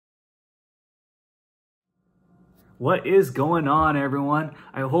What is going on, everyone?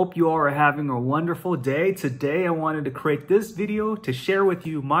 I hope you all are having a wonderful day. Today, I wanted to create this video to share with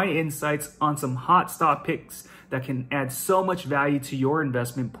you my insights on some hot stock picks that can add so much value to your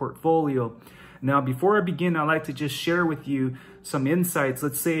investment portfolio. Now, before I begin, I'd like to just share with you some insights.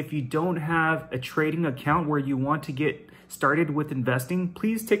 Let's say if you don't have a trading account where you want to get started with investing,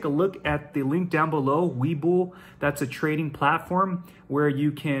 please take a look at the link down below, Webull. That's a trading platform where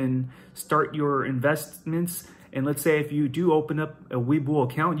you can start your investments. And let's say if you do open up a Webull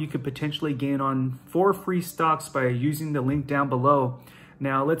account, you could potentially gain on 4 free stocks by using the link down below.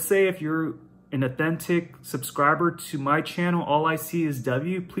 Now, let's say if you're an authentic subscriber to my channel, All I See Is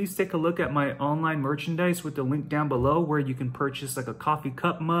W, please take a look at my online merchandise with the link down below where you can purchase like a coffee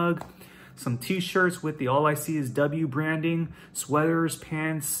cup mug, some t-shirts with the All I See Is W branding, sweaters,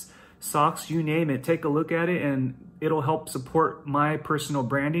 pants, socks, you name it. Take a look at it and it'll help support my personal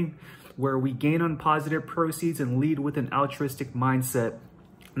branding where we gain on positive proceeds and lead with an altruistic mindset.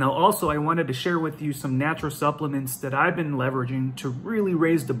 Now, also, I wanted to share with you some natural supplements that I've been leveraging to really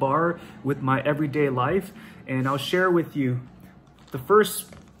raise the bar with my everyday life. And I'll share with you, the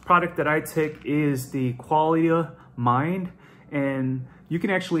first product that I take is the QUBT Mind. And you can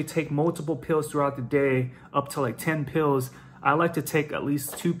actually take multiple pills throughout the day, up to like 10 pills. I like to take at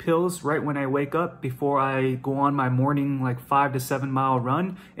least 2 pills right when I wake up before I go on my morning like 5 to 7 mile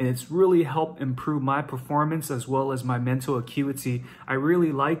run. And it's really helped improve my performance as well as my mental acuity. I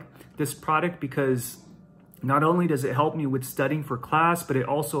really like this product because not only does it help me with studying for class, but it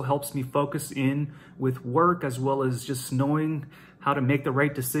also helps me focus in with work as well as just knowing how to make the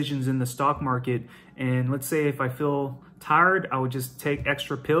right decisions in the stock market. And let's say if I feel tired, I would just take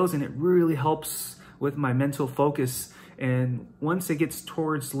extra pills and it really helps with my mental focus. And once it gets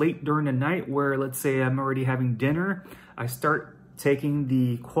towards late during the night where let's say I'm already having dinner, I start taking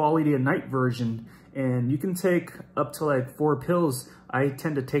the quality of night version. And you can take up to like 4 pills. I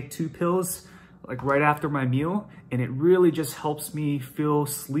tend to take 2 pills like right after my meal, and it really just helps me feel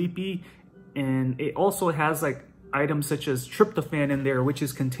sleepy. And it also has like items such as tryptophan in there, which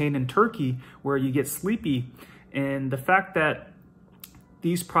is contained in turkey, where you get sleepy. And the fact that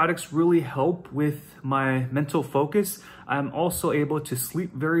these products really help with my mental focus, I'm also able to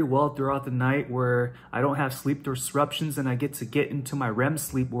sleep very well throughout the night where I don't have sleep disruptions, and I get to get into my REM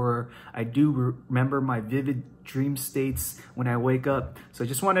sleep where I do remember my vivid dream states when I wake up. So I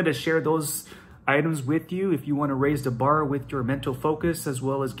just wanted to share those items with you if you want to raise the bar with your mental focus as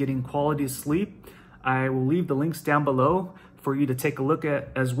well as getting quality sleep. I will leave the links down below for you to take a look at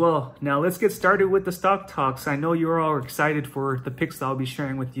as well. Now let's get started with the stock talks. I know you're all excited for the picks that I'll be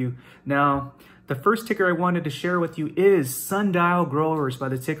sharing with you. Now, the first ticker I wanted to share with you is Sundial Growers by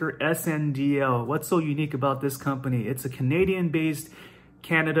the ticker SNDL. What's so unique about this company? It's a Canadian-based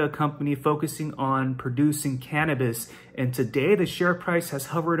Canada company focusing on producing cannabis. And today the share price has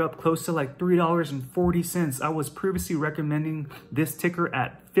hovered up close to like $3.40. I was previously recommending this ticker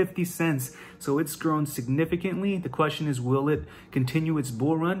at 50 cents. So it's grown significantly. The question is, will it continue its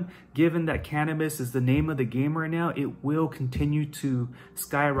bull run? Given that cannabis is the name of the game right now, it will continue to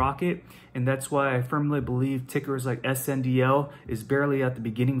skyrocket. And that's why I firmly believe tickers like SNDL is barely at the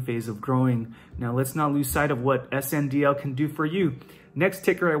beginning phase of growing. Now let's not lose sight of what SNDL can do for you. Next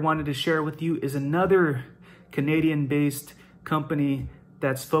ticker I wanted to share with you is another Canadian-based company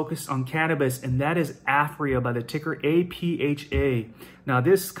that's focused on cannabis, and that is APHA by the ticker APHA. Now,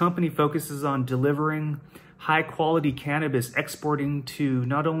 this company focuses on delivering high-quality cannabis, exporting to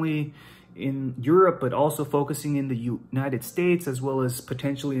not only in Europe, but also focusing in the United States, as well as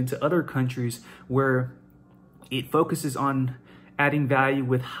potentially into other countries where it focuses on adding value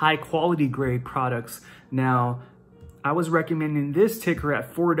with high-quality grade products. Now, I was recommending this ticker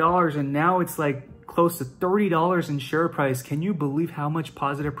at $4, and now it's like close to $30 in share price. Can you believe how much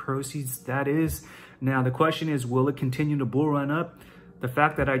positive proceeds that is? Now, the question is, will it continue to bull run up? The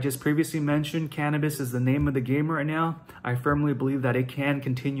fact that I just previously mentioned cannabis is the name of the game right now, I firmly believe that it can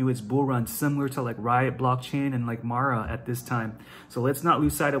continue its bull run similar to like Riot Blockchain and like Mara at this time. So let's not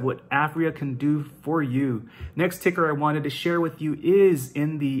lose sight of what APHA can do for you. Next ticker I wanted to share with you is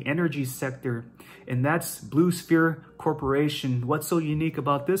in the energy sector, and that's Blue Sphere Corporation. What's so unique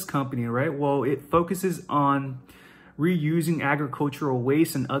about this company, right? Well, it focuses on reusing agricultural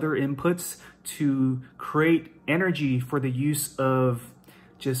waste and other inputs to create energy for the use of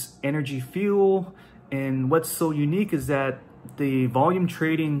just energy fuel. And what's so unique is that the volume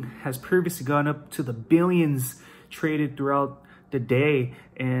trading has previously gone up to the billions traded throughout the day.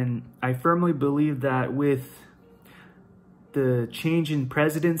 And I firmly believe that with the change in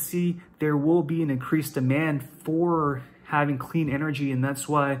presidency, there will be an increased demand for having clean energy. And that's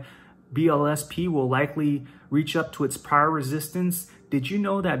why BLSP will likely reach up to its prior resistance. Did you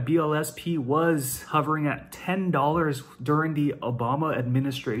know that BLSP was hovering at $10 during the Obama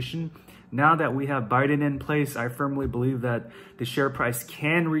administration? Now that we have Biden in place, I firmly believe that the share price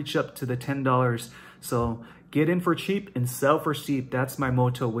can reach up to the $10. So get in for cheap and sell for steep. That's my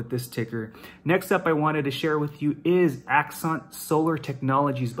motto with this ticker. Next up, I wanted to share with you is Accent Solar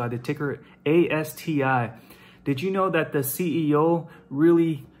Technologies by the ticker ASTI. Did you know that the CEO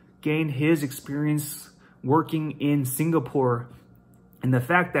really gained his experience working in Singapore? And the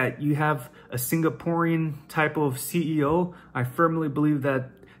fact that you have a Singaporean type of CEO, I firmly believe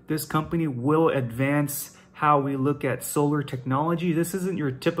that this company will advance how we look at solar technology. This isn't your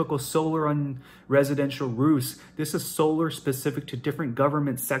typical solar on residential roofs. This is solar specific to different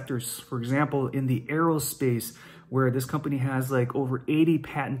government sectors. For example, in the aerospace, where this company has like over 80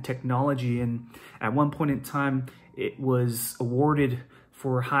 patent technology. And at one point in time, it was awarded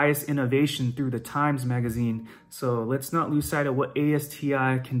for highest innovation through the Times magazine. So let's not lose sight of what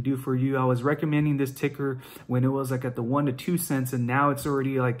ASTI can do for you. I was recommending this ticker when it was like at the 1 to 2 cents, and now it's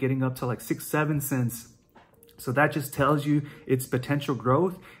already like getting up to like 6, 7 cents. So that just tells you its potential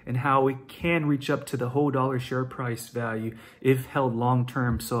growth and how it can reach up to the whole dollar share price value if held long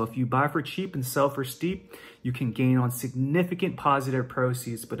term. So if you buy for cheap and sell for steep, you can gain on significant positive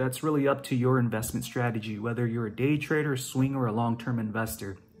proceeds, but that's really up to your investment strategy, whether you're a day trader, swing, or a long-term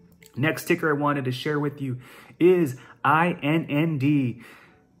investor. Next ticker I wanted to share with you is INND,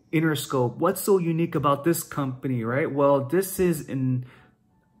 Interscope. What's so unique about this company, right? Well, this is an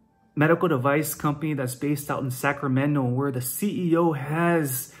medical device company that's based out in Sacramento, where the CEO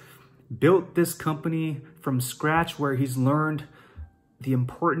has built this company from scratch, where he's learned the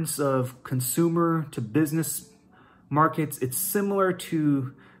importance of consumer to business markets. It's similar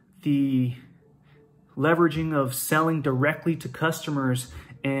to the leveraging of selling directly to customers,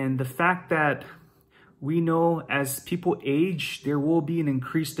 and the fact that we know as people age, there will be an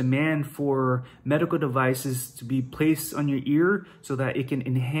increased demand for medical devices to be placed on your ear so that it can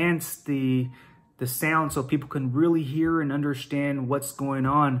enhance the sound so people can really hear and understand what's going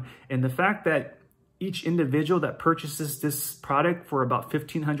on. And the fact that each individual that purchases this product for about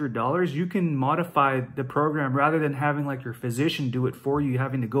 $1,500, you can modify the program rather than having like your physician do it for you,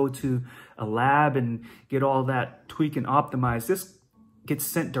 having to go to a lab and get all that tweak and optimize. This gets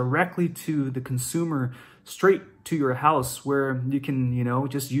sent directly to the consumer, straight to your house, where you can, you know,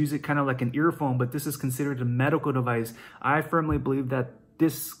 just use it kind of like an earphone, but this is considered a medical device. I firmly believe that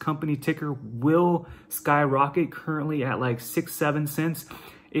this company ticker will skyrocket, currently at like 6, 7 cents.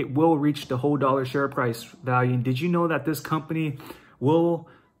 It will reach the whole dollar share price value. And did you know that this company will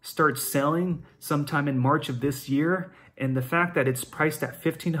start selling sometime in March of this year? And the fact that it's priced at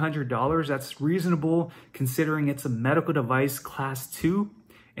 $1,500, that's reasonable considering it's a medical device class 2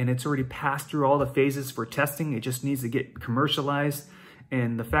 and it's already passed through all the phases for testing. It just needs to get commercialized.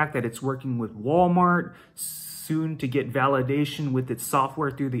 And the fact that it's working with Walmart, soon to get validation with its software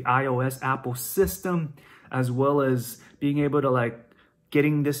through the iOS Apple system, as well as being able to like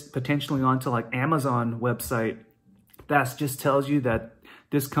getting this potentially onto like Amazon website. That just tells you that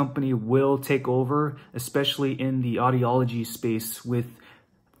this company will take over, especially in the audiology space, with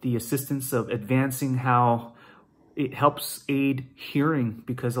the assistance of advancing how it helps aid hearing,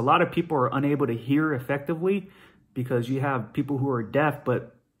 because a lot of people are unable to hear effectively because you have people who are deaf,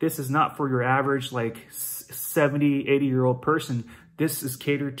 but this is not for your average like 70, 80-year-old person. This is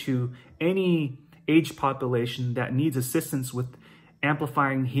catered to any age population that needs assistance with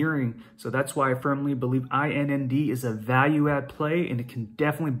amplifying hearing. So that's why I firmly believe INND is a value add play, and it can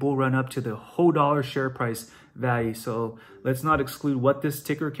definitely bull run up to the whole dollar share price value. So let's not exclude what this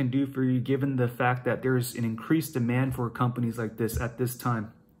ticker can do for you, given the fact that there's an increased demand for companies like this at this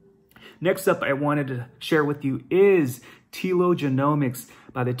time. Next up, I wanted to share with you is Genomics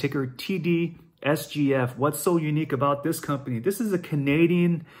by the ticker TDSGF. What's so unique about this company? This is a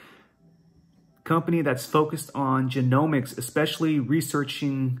Canadian company that's focused on genomics, especially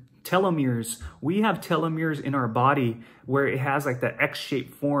researching telomeres. We have telomeres in our body where it has like that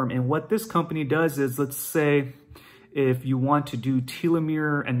X-shaped form. And what this company does is, let's say if you want to do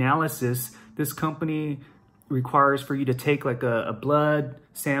telomere analysis, this company requires for you to take like a blood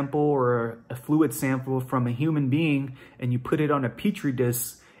sample or a fluid sample from a human being, and you put it on a Petri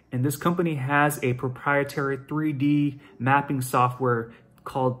dish. And this company has a proprietary 3D mapping software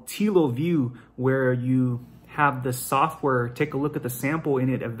called TeloView, where you have the software take a look at the sample and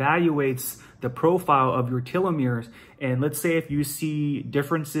it evaluates the profile of your telomeres. And let's say if you see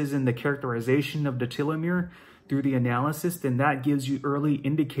differences in the characterization of the telomere, through the analysis, then that gives you early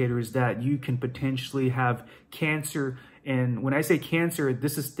indicators that you can potentially have cancer. And when I say cancer,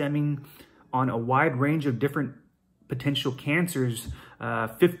 this is stemming on a wide range of different potential cancers,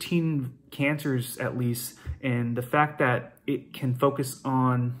 15 cancers at least. And the fact that it can focus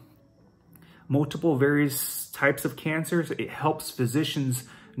on multiple various types of cancers, it helps physicians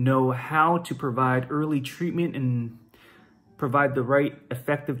know how to provide early treatment and provide the right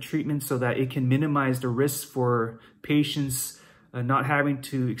effective treatment so that it can minimize the risks for patients not having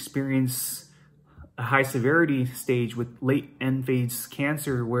to experience a high severity stage with late end phase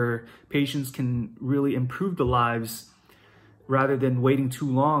cancer, where patients can really improve the lives rather than waiting too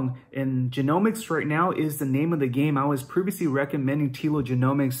long. And genomics right now is the name of the game. I was previously recommending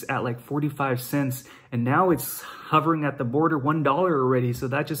telogenomics at like 45 cents, and now it's hovering at the border $1 already. So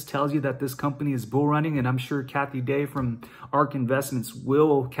that just tells you that this company is bull running, and I'm sure Kathy Day from ARK Investments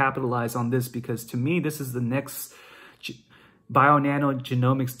will capitalize on this, because to me, this is the next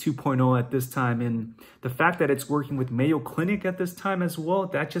Bionanogenomics 2.0 at this time. And the fact that it's working with Mayo Clinic at this time as well,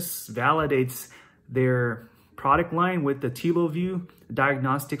 that just validates their product line with the TeloView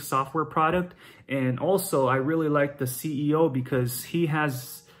diagnostic software product. And also, I really like the CEO because he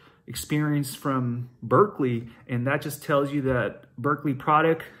has experience from Berkeley, and that just tells you that Berkeley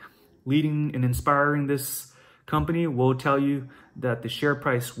product leading and inspiring this company will tell you that the share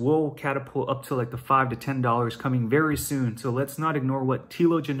price will catapult up to like the $5 to $10 coming very soon. So let's not ignore what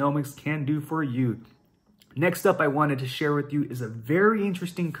telogenomics can do for you. Next up, I wanted to share with you is a very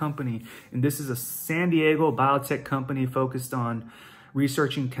interesting company, and this is a San Diego biotech company focused on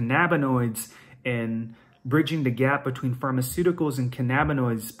researching cannabinoids and bridging the gap between pharmaceuticals and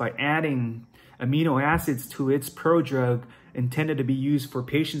cannabinoids by adding amino acids to its prodrug intended to be used for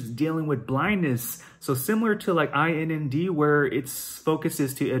patients dealing with blindness. So similar to like INND, where its focus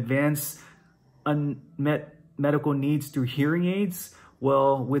is to advance unmet medical needs through hearing aids.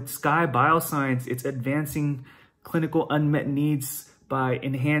 Well, with SKYE Bioscience, it's advancing clinical unmet needs by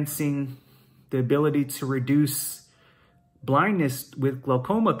enhancing the ability to reduce blindness with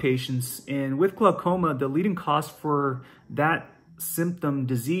glaucoma patients. And with glaucoma, the leading cause for that symptom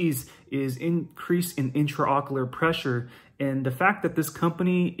disease is increase in intraocular pressure. And the fact that this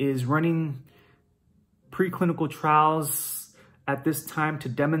company is running preclinical trials at this time to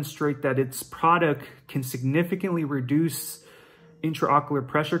demonstrate that its product can significantly reduce intraocular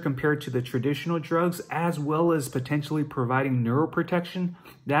pressure compared to the traditional drugs, as well as potentially providing neuroprotection,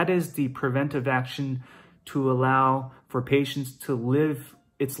 that is the preventive action to allow for patients to live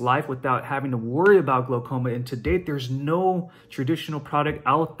its life without having to worry about glaucoma. And to date, there's no traditional product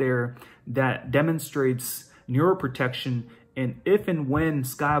out there that demonstrates neuroprotection. And if and when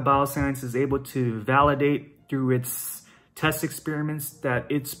SKYE Bioscience is able to validate through its test experiments that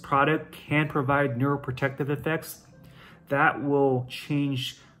its product can provide neuroprotective effects, that will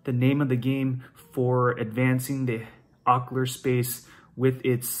change the name of the game for advancing the ocular space with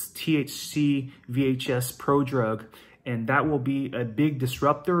its THC VHS prodrug. And that will be a big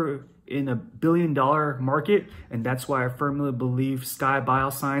disruptor in a billion-dollar market. And that's why I firmly believe SKYE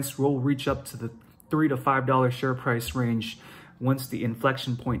Bioscience will reach up to the $3 to $5 share price range once the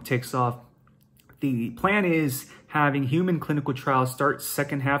inflection point takes off. The plan is having human clinical trials start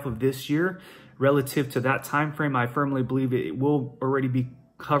second half of this year. Relative to that time frame, I firmly believe it will already be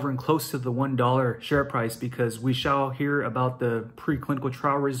covering close to the $1 share price, because we shall hear about the preclinical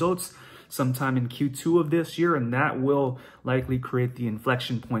trial results sometime in Q2 of this year, and that will likely create the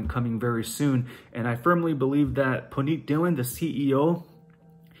inflection point coming very soon. And I firmly believe that Puneet Dhillon, the CEO,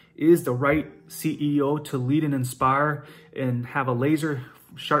 is the right CEO to lead and inspire and have a laser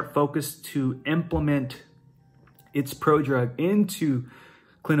sharp focus to implement its prodrug into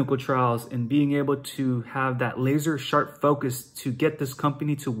clinical trials, and being able to have that laser sharp focus to get this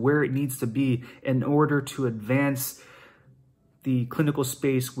company to where it needs to be in order to advance the clinical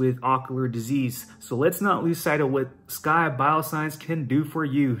space with ocular disease. So let's not lose sight of what SKYE Bioscience can do for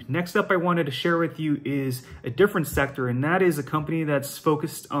you. Next up, I wanted to share with you is a different sector, and that is a company that's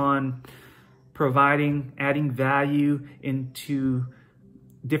focused on adding value into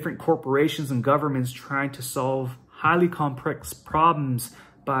different corporations and governments trying to solve highly complex problems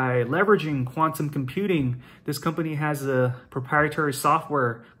by leveraging quantum computing. This company has a proprietary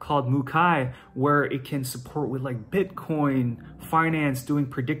software called Mukai, where it can support with like Bitcoin, finance, doing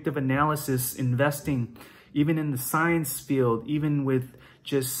predictive analysis, investing, even in the science field, even with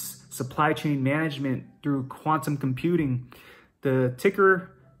just supply chain management through quantum computing. The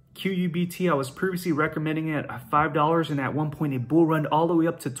ticker QUBT, I was previously recommending it at $5, and at one point it bull run all the way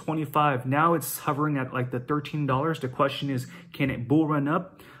up to 25. Now it's hovering at like the $13. The question is, can it bull run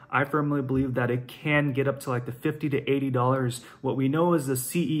up? I firmly believe that it can get up to like the $50 to $80. What we know is the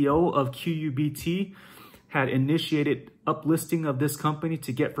CEO of QUBT had initiated uplisting of this company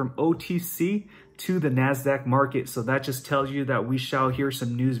to get from OTC to the NASDAQ market. So that just tells you that we shall hear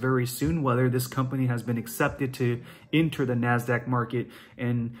some news very soon, whether this company has been accepted to enter the NASDAQ market.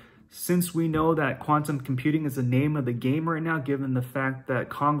 And since we know that quantum computing is the name of the game right now, given the fact that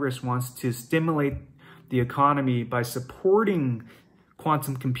Congress wants to stimulate the economy by supporting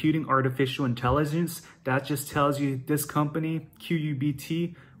quantum computing, artificial intelligence, that just tells you this company,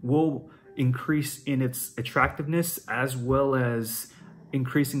 QUBT, will increase in its attractiveness as well as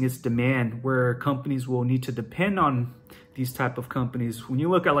increasing its demand, where companies will need to depend on these type of companies. When you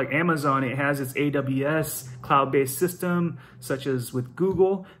look at like Amazon, it has its AWS cloud-based system, such as with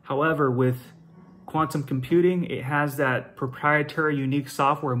Google. However, with quantum computing, it has that proprietary unique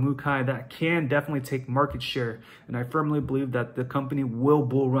software, Mukai, that can definitely take market share. And I firmly believe that the company will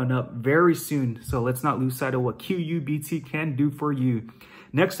bull run up very soon. So let's not lose sight of what QUBT can do for you.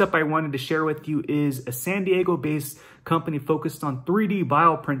 Next up, I wanted to share with you is a San Diego-based company focused on 3D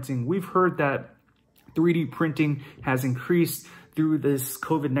bioprinting. We've heard that 3D printing has increased through this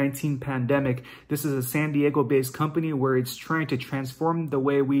COVID-19 pandemic. This is a San Diego-based company where it's trying to transform the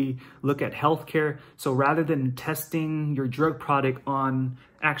way we look at healthcare. So rather than testing your drug product on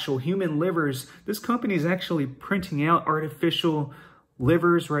actual human livers, this company is actually printing out artificial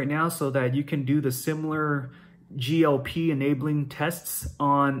livers right now so that you can do the similar GLP enabling tests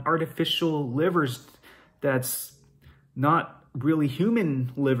on artificial livers that's not really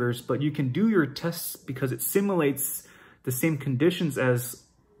human livers, but you can do your tests because it simulates the same conditions as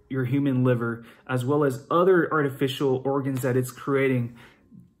your human liver, as well as other artificial organs that it's creating.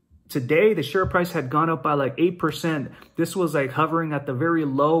 Today, the share price had gone up by like 8%. This was like hovering at the very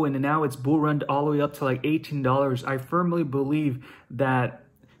low, and now it's bull run all the way up to like $18. I firmly believe that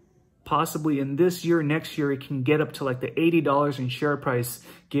possibly in this year, next year, it can get up to like the $80 in share price,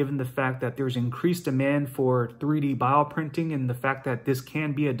 given the fact that there's increased demand for 3D bioprinting and the fact that this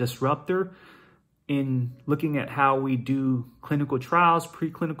can be a disruptor in looking at how we do clinical trials,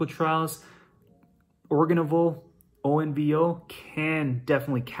 preclinical trials. ONVO, ONVO can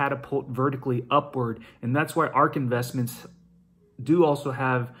definitely catapult vertically upward. And that's why ARK Investments do also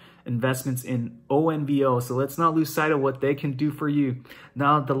have investments in ONVO. So let's not lose sight of what they can do for you.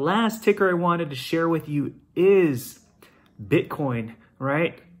 Now, the last ticker I wanted to share with you is Bitcoin,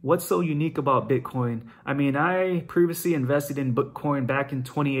 right? What's so unique about Bitcoin? I mean, I previously invested in Bitcoin back in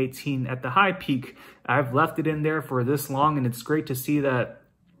 2018 at the high peak. I've left it in there for this long, and it's great to see that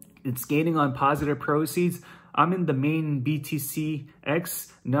it's gaining on positive proceeds. I'm in the main BTC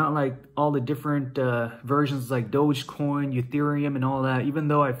X, not like all the different versions like Dogecoin, Ethereum, and all that. Even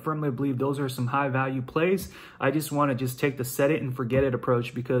though I firmly believe those are some high value plays, I just want to just take the set it and forget it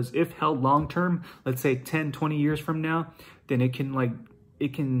approach, because if held long term, let's say 10, 20 years from now, then it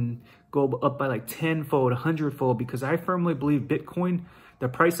can go up by like 10-fold, 100-fold, because I firmly believe Bitcoin, the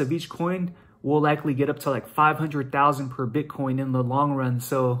price of each coin will likely get up to like 500,000 per Bitcoin in the long run.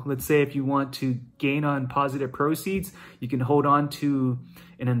 So let's say if you want to gain on positive proceeds, you can hold on to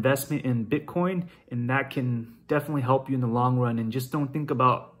an investment in Bitcoin, and that can definitely help you in the long run. And just don't think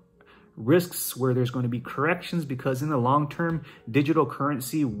about risks where there's going to be corrections, because in the long term, digital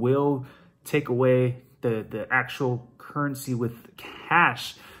currency will take away the actual currency with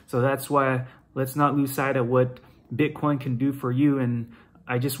cash. So that's why let's not lose sight of what Bitcoin can do for you. And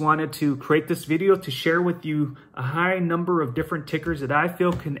I just wanted to create this video to share with you a high number of different tickers that I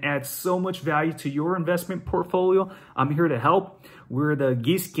feel can add so much value to your investment portfolio. I'm here to help. We're the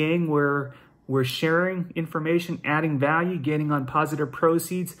Geese Gang, where we're sharing information, adding value, getting on positive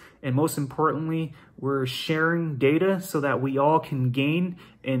proceeds, and most importantly, we're sharing data so that we all can gain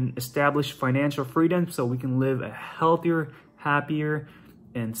and establish financial freedom so we can live a healthier, happier,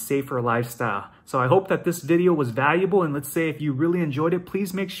 and safer lifestyle. So I hope that this video was valuable, and let's say if you really enjoyed it,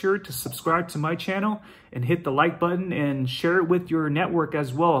 please make sure to subscribe to my channel and hit the like button and share it with your network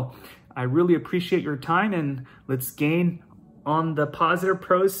as well. I really appreciate your time, and let's gain on the positive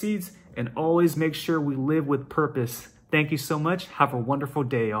proceeds and always make sure we live with purpose. Thank you so much. Have a wonderful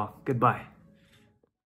day, y'all. Goodbye.